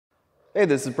Hey,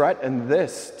 this is Brett, and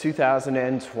this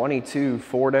 2022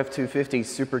 Ford F250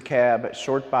 Supercab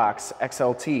Short Box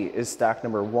XLT is stock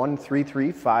number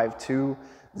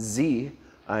 13352Z.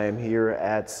 I am here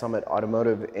at Summit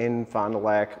Automotive in Fond du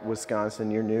Lac, Wisconsin,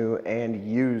 your new and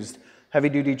used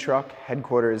heavy-duty truck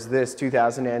headquarters. This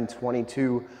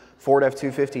 2022 Ford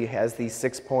F250 has the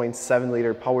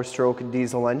 6.7-liter POWERSTROKE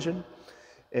diesel engine.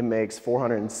 It makes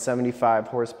 475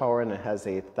 horsepower and it has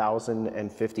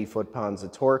 1,050 foot-pounds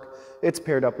of torque. It's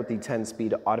paired up with the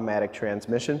 10-speed automatic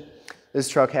transmission. This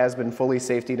truck has been fully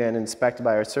safetied and inspected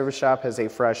by our service shop, has a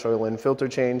fresh oil and filter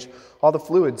change. All the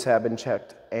fluids have been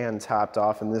checked and topped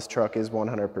off, and this truck is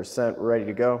 100% ready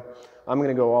to go. I'm going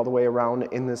to go all the way around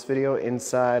in this video,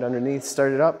 inside, underneath,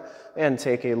 start it up, and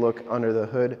take a look under the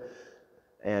hood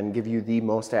and give you the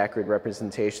most accurate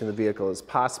representation of the vehicle as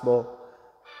possible.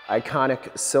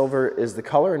 Iconic silver is the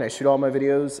color, and I shoot all my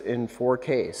videos in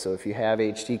 4K. So if you have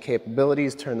HD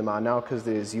capabilities, turn them on now, because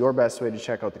it is your best way to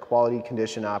check out the quality,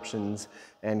 condition, options,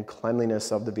 and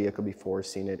cleanliness of the vehicle before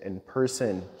seeing it in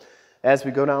person. As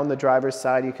we go down the driver's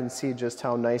side, you can see just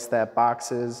how nice that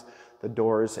box is. The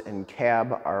doors and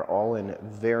cab are all in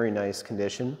very nice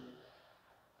condition.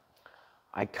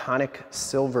 Iconic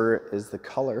silver is the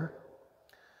color.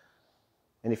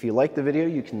 And if you like the video,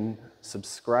 you can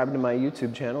subscribe to my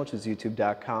YouTube channel, which is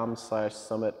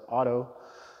youtube.com/summitauto.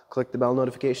 Click the bell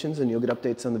notifications and you'll get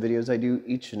updates on the videos I do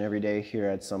each and every day here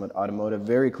at Summit Automotive.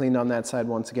 Very clean on that side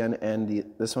once again, and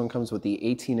this one comes with the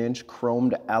 18-inch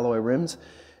chromed alloy rims,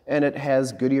 and it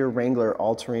has Goodyear Wrangler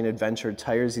all-terrain adventure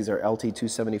tires. These are LT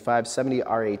 275/70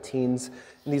 R18s,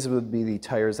 and these would be the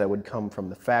tires that would come from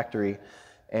the factory,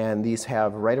 and these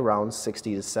have right around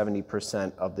 60 to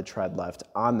 70% of the tread left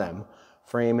on them.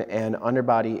 Frame and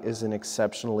underbody is in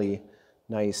exceptionally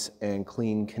nice and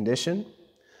clean condition,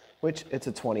 which it's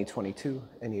a 2022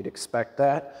 and you'd expect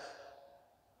that.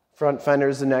 Front fender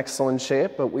is in excellent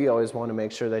shape, but we always want to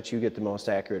make sure that you get the most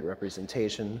accurate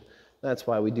representation. That's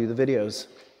why we do the videos.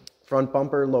 Front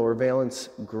bumper, lower valence,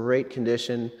 great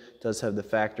condition. Does have the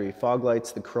factory fog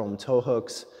lights, the chrome tow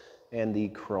hooks, and the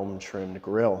chrome trimmed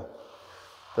grille.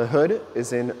 The hood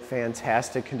is in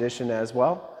fantastic condition as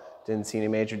well. Didn't see any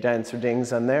major dents or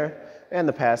dings on there. And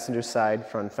the passenger side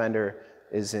front fender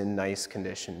is in nice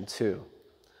condition too.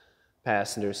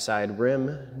 Passenger side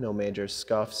rim, no major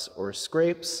scuffs or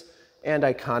scrapes. And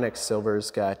iconic silver's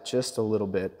got just a little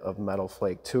bit of metal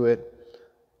flake to it.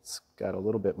 It's got a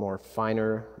little bit more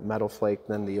finer metal flake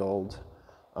than the old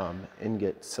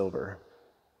ingot silver.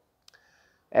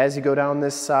 As you go down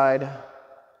this side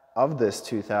of this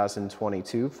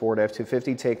 2022 Ford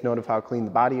F250, take note of how clean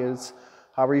the body is,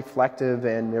 how reflective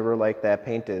and mirror-like that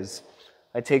paint is.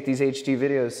 I take these HD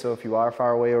videos, so if you are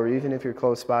far away or even if you're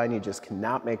close by and you just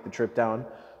cannot make the trip down,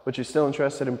 but you're still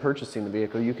interested in purchasing the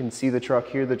vehicle, you can see the truck,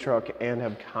 hear the truck, and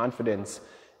have confidence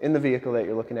in the vehicle that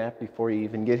you're looking at before you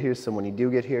even get here. So when you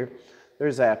do get here,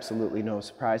 there's absolutely no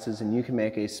surprises, and you can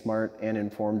make a smart and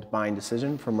informed buying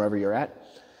decision from wherever you're at.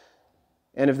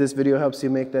 And if this video helps you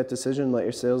make that decision, let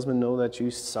your salesman know that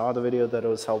you saw the video, that it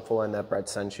was helpful, and that Brett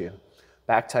sent you.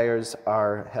 Back tires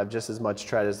have just as much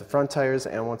tread as the front tires,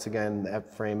 and once again,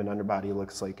 that frame and underbody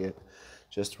looks like it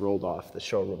just rolled off the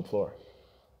showroom floor.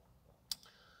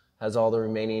 Has all the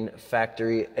remaining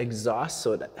factory exhaust,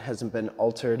 so it hasn't been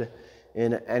altered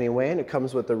in any way, and it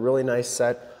comes with a really nice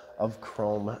set of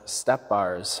chrome step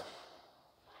bars.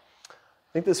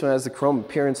 I think this one has the chrome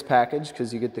appearance package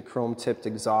because you get the chrome tipped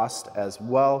exhaust as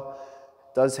well.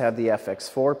 It does have the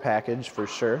FX4 package for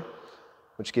sure,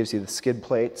 which gives you the skid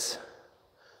plates,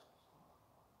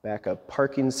 backup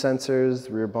parking sensors,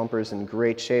 the rear bumper is in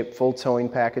great shape, full towing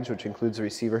package, which includes a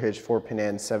receiver hitch, 4-pin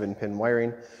and 7-pin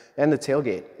wiring, and the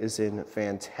tailgate is in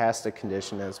fantastic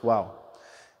condition as well.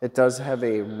 It does have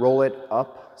a roll it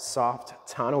up soft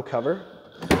tonneau cover.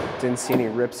 Didn't see any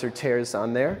rips or tears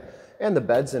on there, and the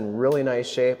bed's in really nice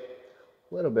shape.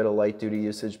 A little bit of light duty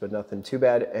usage, but nothing too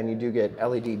bad, and you do get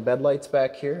LED bed lights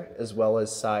back here, as well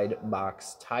as side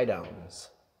box tie downs.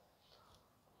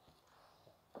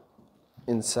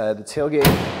 Inside the tailgate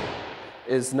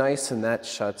is nice, and that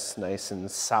shuts nice and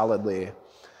solidly.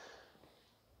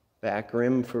 Back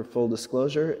rim, for full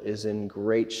disclosure, is in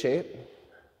great shape.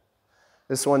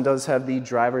 This one does have the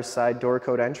driver's side door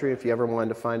code entry if you ever wanted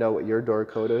to find out what your door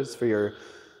code is for your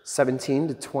 17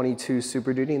 to 22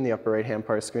 Super Duty. In the upper right hand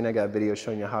part of the screen, I got a video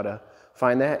showing you how to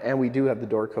find that, and we do have the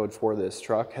door code for this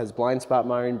truck. Has blind spot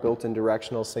monitoring, built-in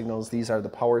directional signals. These are the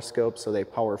power scopes, so they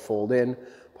power fold in,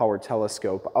 power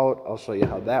telescope out. I'll show you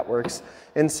how that works.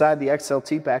 Inside, the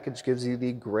XLT package gives you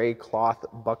the gray cloth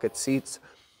bucket seats.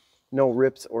 No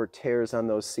rips or tears on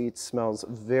those seats. Smells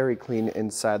very clean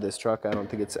inside this truck. I don't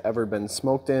think it's ever been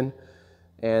smoked in.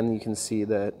 And you can see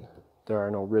that there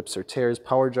are no rips or tears.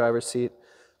 Power driver seat,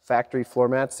 factory floor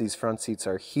mats. These front seats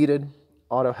are heated.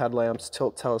 Auto headlamps,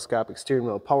 tilt telescopic steering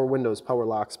wheel, power windows, power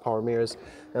locks, power mirrors.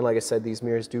 And like I said, these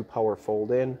mirrors do power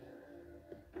fold in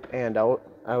and out.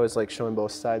 I always like showing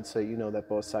both sides so you know that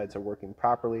both sides are working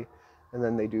properly. And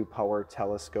then they do power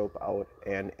telescope out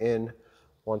and in.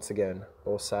 Once again,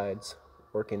 both sides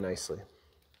working nicely.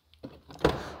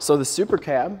 So the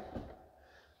Supercab,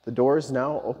 the doors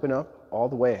now open up all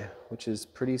the way, which is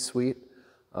pretty sweet,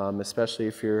 especially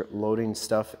if you're loading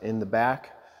stuff in the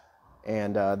back.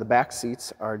 And the back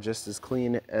seats are just as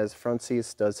clean as front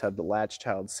seats. Does have the latch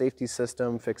child safety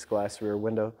system, fixed glass rear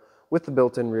window with the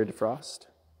built-in rear defrost.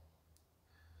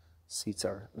 Seats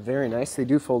are very nice. They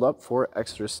do fold up for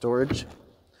extra storage,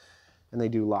 and they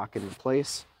do lock into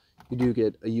place. You do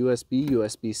get a USB,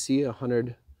 USB-C,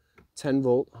 110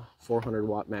 volt, 400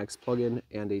 watt max plug-in,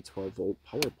 and a 12 volt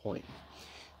power point.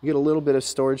 You get a little bit of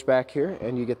storage back here,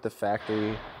 and you get the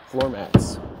factory floor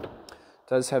mats.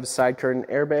 Does have side curtain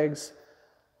airbags,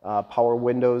 power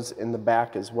windows in the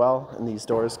back as well, and these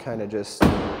doors kind of just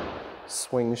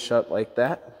swing shut like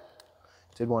that.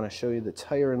 Did want to show you the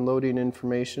tire and loading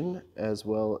information as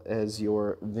well as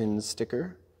your VIN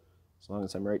sticker, as long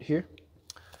as I'm right here.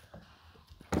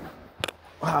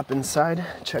 Hop inside,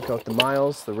 check out the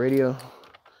miles, the radio,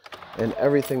 and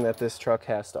everything that this truck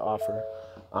has to offer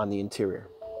on the interior.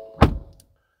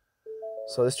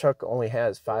 So this truck only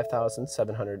has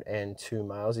 5,702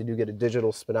 miles. You do get a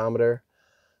digital speedometer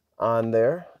on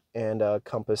there, and a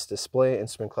compass display.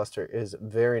 Instrument cluster is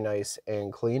very nice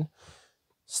and clean.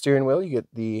 Steering wheel, you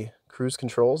get the cruise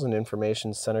controls and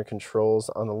information center controls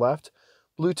on the left,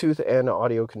 Bluetooth and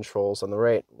audio controls on the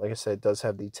right. Like I said, it does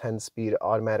have the 10-speed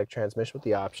automatic transmission with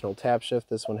the optional tap shift.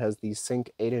 This one has the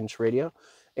Sync 8-inch radio,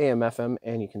 AM, FM,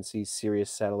 and you can see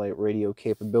Sirius satellite radio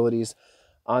capabilities.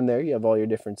 On there, you have all your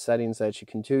different settings that you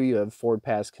can do. You have Ford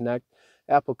Pass Connect,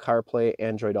 Apple CarPlay,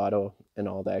 Android Auto, and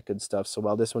all that good stuff. So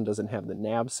while this one doesn't have the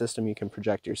nav system, you can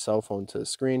project your cell phone to the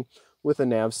screen with a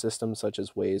nav system such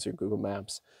as Waze or Google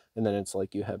Maps, and then it's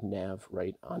like you have nav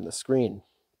right on the screen.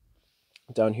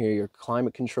 Down here, your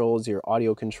climate controls, your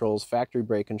audio controls, factory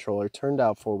brake controller, turned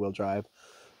out four-wheel drive,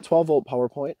 12 volt power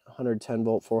point, 110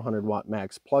 volt, 400 watt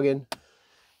max plug-in,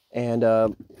 and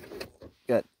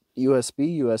got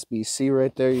USB, USB-C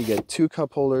right there. You get 2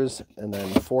 cup holders and then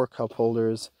 4 cup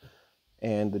holders,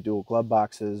 and the dual glove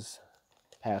boxes,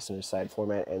 passenger side floor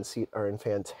mat and seat are in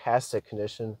fantastic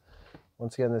condition.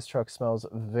 Once again, this truck smells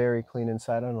very clean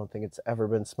inside. I don't think it's ever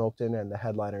been smoked in, and the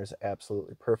headliner is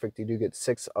absolutely perfect. You do get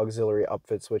 6 auxiliary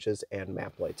upfit switches and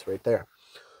map lights right there.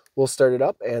 We'll start it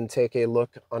up and take a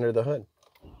look under the hood.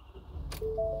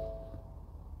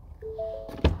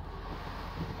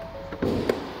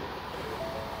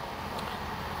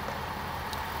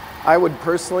 I would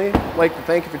personally like to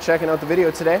thank you for checking out the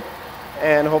video today,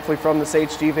 and hopefully from this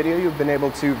HD video you've been able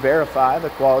to verify the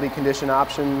quality, condition,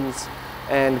 options,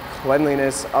 and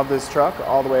cleanliness of this truck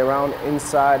all the way around,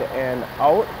 inside and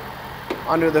out.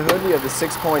 Under the hood we have the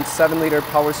 6.7 liter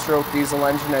POWERSTROKE diesel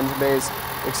engine bays,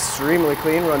 extremely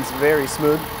clean, runs very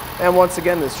smooth. And once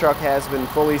again, this truck has been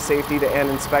fully safetied and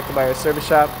inspected by our service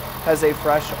shop, has a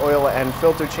fresh oil and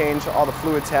filter change, all the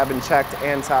fluids have been checked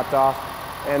and topped off,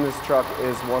 and this truck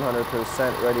is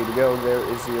 100% ready to go. There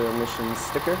is your emissions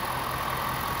sticker.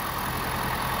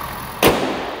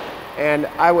 And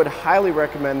I would highly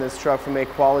recommend this truck from a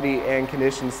quality and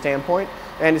condition standpoint.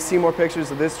 And to see more pictures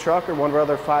of this truck or one of our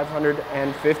other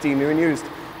 550 new and used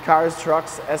cars,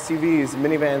 trucks, SUVs,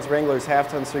 minivans, Wranglers, half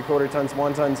tons, 3/4 tons,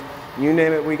 1 tons, you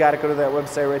name it, we got to go to that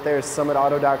website right there,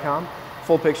 summitauto.com.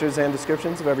 Full pictures and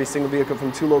descriptions of every single vehicle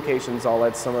from 2 locations, all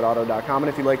at summitauto.com. And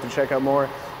if you'd like to check out more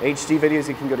HD videos,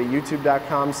 you can go to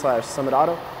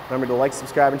youtube.com/summitauto. Remember to like,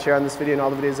 subscribe, and share on this video and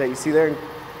all the videos that you see there.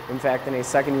 In fact, in a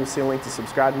second, you'll see a link to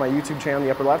subscribe to my YouTube channel in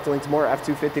the upper left, a link to more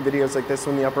F250 videos like this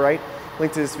one in the upper right,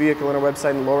 link to this vehicle on our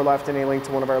website in the lower left, and a link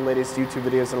to one of our latest YouTube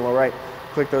videos in the lower right.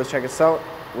 Click those, check us out.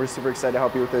 We're super excited to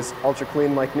help you with this ultra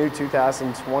clean, like new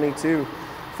 2022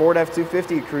 Ford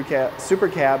F250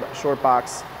 Supercab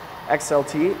SHORTBOX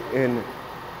XLT in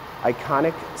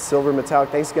iconic silver metallic.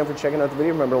 Thanks again for checking out the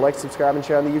video. Remember to like, subscribe, and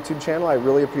share on the YouTube channel. I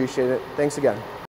really appreciate it. Thanks again.